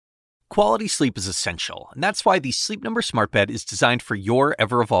Quality sleep is essential, and that's why the Sleep Number Smart Bed is designed for your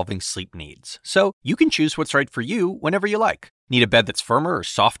ever-evolving sleep needs. So you can choose what's right for you whenever you like. Need a bed that's firmer or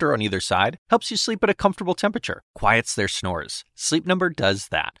softer on either side? Helps you sleep at a comfortable temperature, quiets their snores. Sleep Number does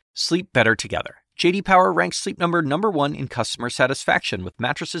that. Sleep better together. J.D. Power ranks Sleep Number #1 in customer satisfaction with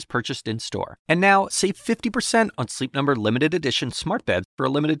mattresses purchased in-store. And now, save 50% on Sleep Number limited edition smart beds for a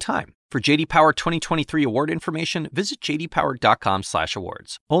limited time. For J.D. Power 2023 award information, visit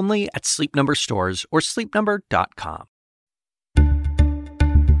jdpower.com/awards. Only at Sleep Number stores or sleepnumber.com.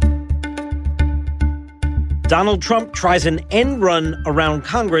 Donald Trump tries an end run around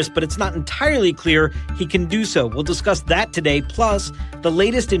Congress, but it's not entirely clear he can do so. We'll discuss that today, plus the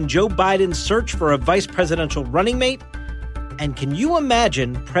latest in Joe Biden's search for a vice presidential running mate. And can you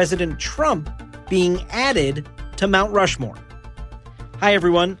imagine President Trump being added to Mount Rushmore? Hi,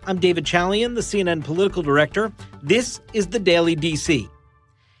 everyone. I'm David Chalian, the CNN political director. This is the Daily DC.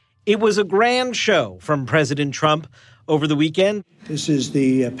 It was a grand show from President Trump over the weekend. This is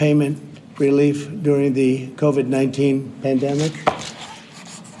the payment relief during the COVID-19 pandemic.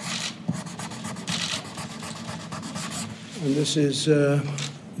 And this is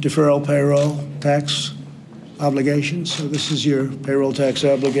deferral payroll tax obligations. So this is your payroll tax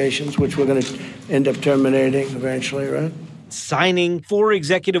obligations, which we're going to end up terminating eventually, right? Signing 4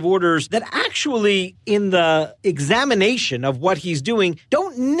 executive orders that actually, in the examination of what he's doing,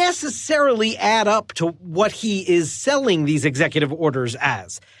 don't necessarily add up to what he is selling these executive orders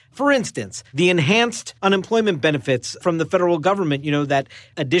as. For instance, the enhanced unemployment benefits from the federal government, that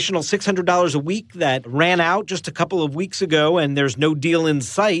additional $600 a week that ran out just a couple of weeks ago, and there's no deal in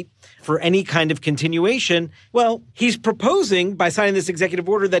sight for any kind of continuation. Well, he's proposing by signing this executive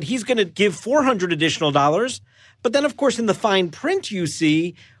order that he's going to give $400 additional dollars. But then, of course, in the fine print you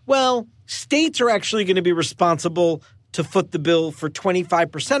see, well, states are actually going to be responsible to foot the bill for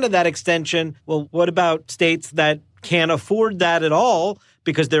 25% of that extension. Well, what about states that can't afford that at all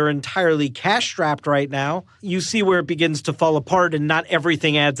because they're entirely cash-strapped right now? You see where it begins to fall apart and not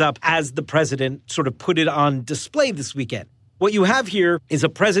everything adds up as the president sort of put it on display this weekend. What you have here is a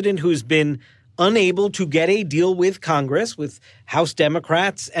president who's been unable to get a deal with Congress, with House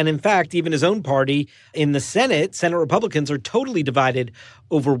Democrats, and in fact, even his own party in the Senate. Senate Republicans are totally divided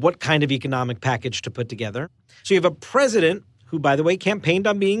over what kind of economic package to put together. So you have a president who, by the way, campaigned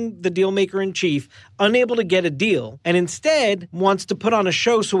on being the deal maker in chief, unable to get a deal, and instead wants to put on a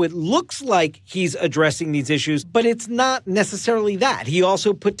show so it looks like he's addressing these issues, but it's not necessarily that. He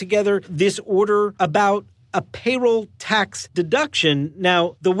also put together this order about a payroll tax deduction.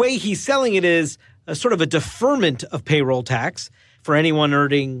 Now, the way he's selling it is a sort of a deferment of payroll tax for anyone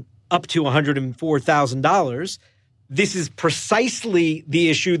earning up to $104,000. This is precisely the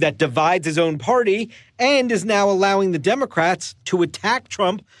issue that divides his own party and is now allowing the Democrats to attack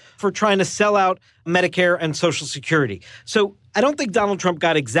Trump for trying to sell out Medicare and Social Security. So I don't think Donald Trump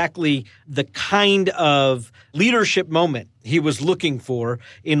got exactly the kind of leadership moment he was looking for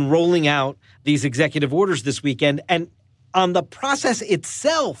in rolling out these executive orders this weekend. And on the process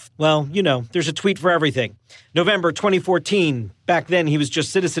itself, well, there's a tweet for everything. November 2014, back then he was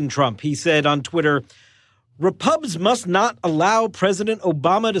just Citizen Trump. He said on Twitter, "Repubs must not allow President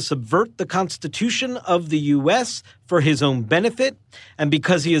Obama to subvert the Constitution of the U.S. for his own benefit and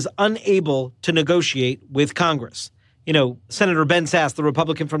because he is unable to negotiate with Congress." Senator Ben Sasse, the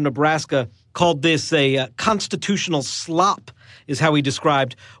Republican from Nebraska, called this a constitutional slop, is how he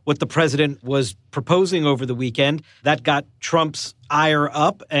described what the president was proposing over the weekend. That got Trump's ire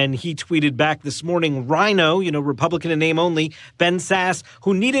up, and he tweeted back this morning, "Rhino, Republican in name only, Ben Sasse,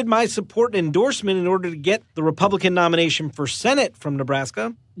 who needed my support and endorsement in order to get the Republican nomination for Senate from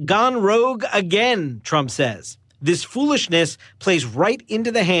Nebraska, gone rogue again," Trump says. "This foolishness plays right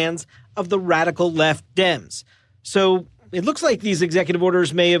into the hands of the radical left Dems." So it looks like these executive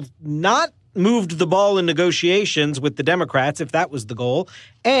orders may have not moved the ball in negotiations with the Democrats, if that was the goal,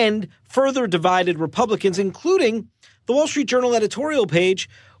 and further divided Republicans, including the Wall Street Journal editorial page,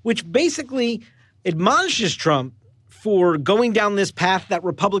 which basically admonishes Trump for going down this path that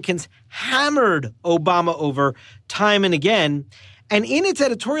Republicans hammered Obama over time and again. And in its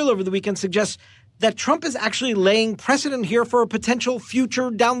editorial over the weekend suggests that Trump is actually laying precedent here for a potential future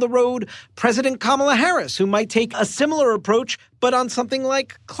down the road President Kamala Harris, who might take a similar approach, but on something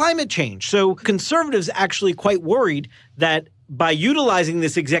like climate change. So conservatives actually quite worried that by utilizing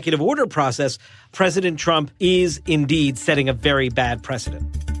this executive order process, President Trump is indeed setting a very bad precedent.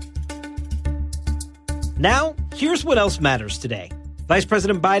 Now, here's what else matters today. Vice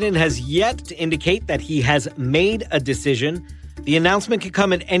President Biden has yet to indicate that he has made a decision The announcement could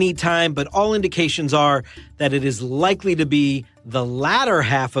come at any time, but all indications are that it is likely to be the latter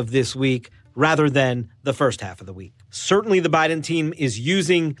half of this week rather than the first half of the week. Certainly the Biden team is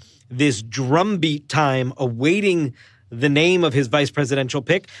using this drumbeat time awaiting the name of his vice presidential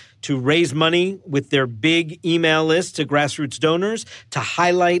pick to raise money with their big email list to grassroots donors, to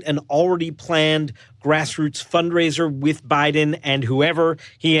highlight an already planned grassroots fundraiser with Biden and whoever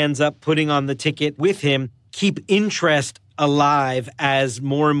he ends up putting on the ticket with him, keep interest alive as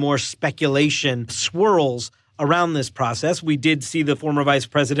more and more speculation swirls around this process. We did see the former vice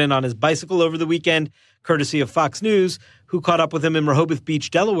president on his bicycle over the weekend, courtesy of Fox News, who caught up with him in Rehoboth Beach,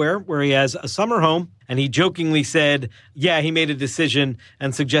 Delaware, where he has a summer home. And he jokingly said, yeah, he made a decision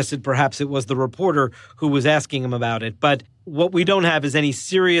and suggested perhaps it was the reporter who was asking him about it. But what we don't have is any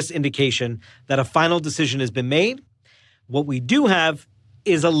serious indication that a final decision has been made. What we do have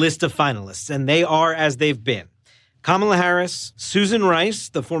is a list of finalists, and they are as they've been. Kamala Harris, Susan Rice,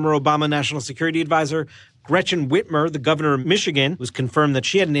 the former Obama National Security Advisor, Gretchen Whitmer, the governor of Michigan, was confirmed that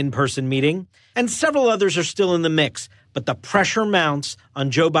she had an in-person meeting, and several others are still in the mix. But the pressure mounts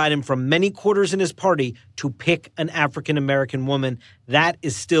on Joe Biden from many quarters in his party to pick an African-American woman. That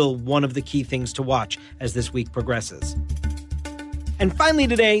is still one of the key things to watch as this week progresses. And finally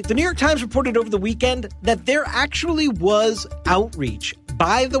today, the New York Times reported over the weekend that there actually was outreach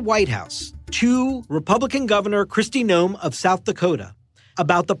by the White House to Republican Governor Kristi Noem of South Dakota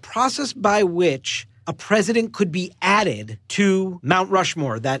about the process by which a president could be added to Mount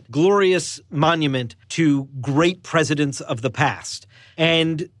Rushmore, that glorious monument to great presidents of the past.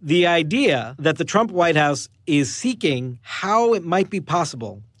 And the idea that the Trump White House is seeking how it might be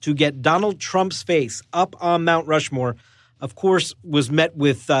possible to get Donald Trump's face up on Mount Rushmore, of course, was met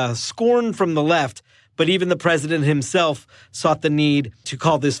with scorn from the left. But even the president himself sought the need to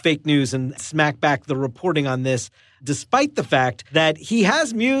call this fake news and smack back the reporting on this, despite the fact that he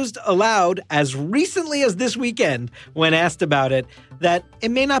has mused aloud as recently as this weekend when asked about it, that it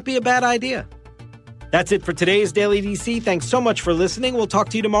may not be a bad idea. That's it for today's Daily DC. Thanks so much for listening. We'll talk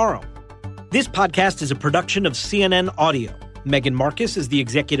to you tomorrow. This podcast is a production of CNN Audio. Megan Marcus is the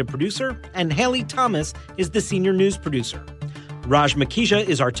executive producer, and Haley Thomas is the senior news producer. Raj Makija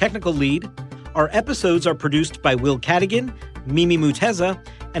is our technical lead. Our episodes are produced by Will Cadigan, Mimi Muteza,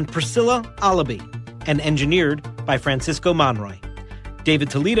 and Priscilla Alabi, and engineered by Francisco Monroy. David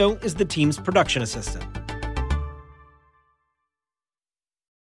Toledo is the team's production assistant.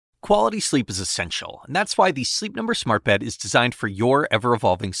 Quality sleep is essential, and that's why the Sleep Number Smart Bed is designed for your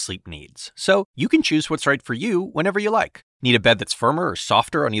ever-evolving sleep needs. So you can choose what's right for you whenever you like. Need a bed that's firmer or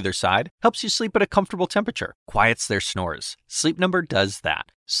softer on either side? Helps you sleep at a comfortable temperature. Quiets their snores. Sleep Number does that.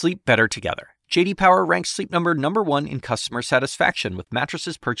 Sleep better together. J.D. Power ranks Sleep Number #1 in customer satisfaction with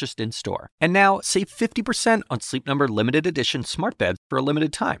mattresses purchased in-store. And now, save 50% on Sleep Number limited edition smart beds for a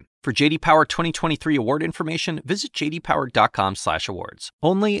limited time. For J.D. Power 2023 award information, visit jdpower.com/awards.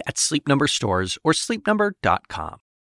 Only at Sleep Number stores or sleepnumber.com.